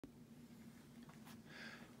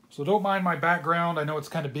So don't mind my background. I know it's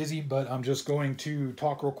kind of busy, but I'm just going to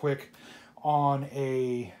talk real quick on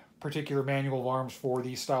a particular manual of arms for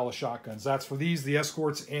these style of shotguns. That's for these, the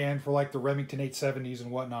Escorts, and for like the Remington 870s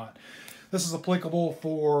and whatnot. This is applicable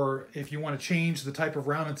for if you want to change the type of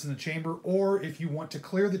round that's in the chamber, or if you want to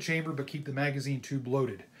clear the chamber but keep the magazine tube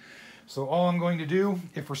loaded. So all I'm going to do,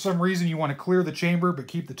 if for some reason you want to clear the chamber but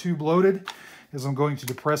keep the tube loaded, is I'm going to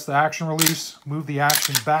depress the action release, move the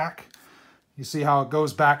action back. You see how it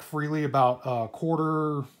goes back freely about a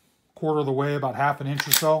quarter of the way, about half an inch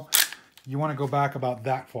or so. You want to go back about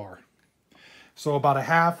that far. So about a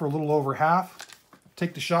half or a little over half.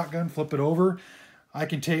 Take the shotgun, flip it over. I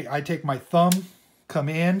take my thumb, come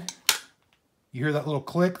in. You hear that little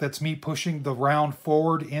click? That's me pushing the round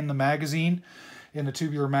forward in the magazine, in the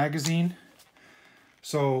tubular magazine.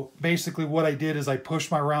 So basically what I did is I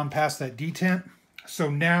pushed my round past that detent.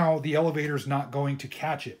 So now the elevator's not going to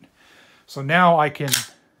catch it. So now I can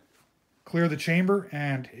clear the chamber,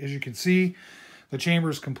 and as you can see, the chamber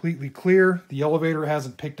is completely clear. The elevator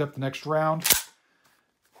hasn't picked up the next round.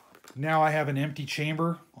 Now I have an empty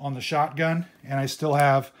chamber on the shotgun, and I still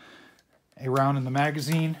have a round in the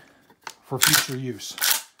magazine for future use.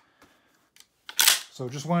 So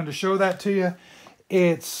just wanted to show that to you.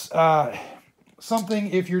 It's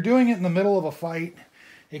something, if you're doing it in the middle of a fight,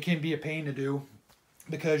 it can be a pain to do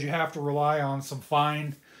because you have to rely on some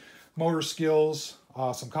fine motor skills,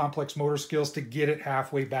 some complex motor skills to get it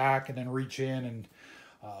halfway back and then reach in and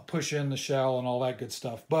push in the shell and all that good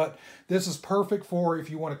stuff. But this is perfect for if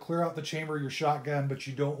you want to clear out the chamber of your shotgun, but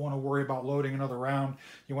you don't want to worry about loading another round.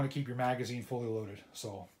 You want to keep your magazine fully loaded.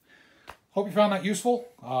 So hope you found that useful.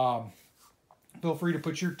 Feel free to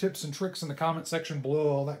put your tips and tricks in the comment section below,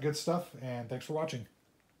 all that good stuff. And thanks for watching.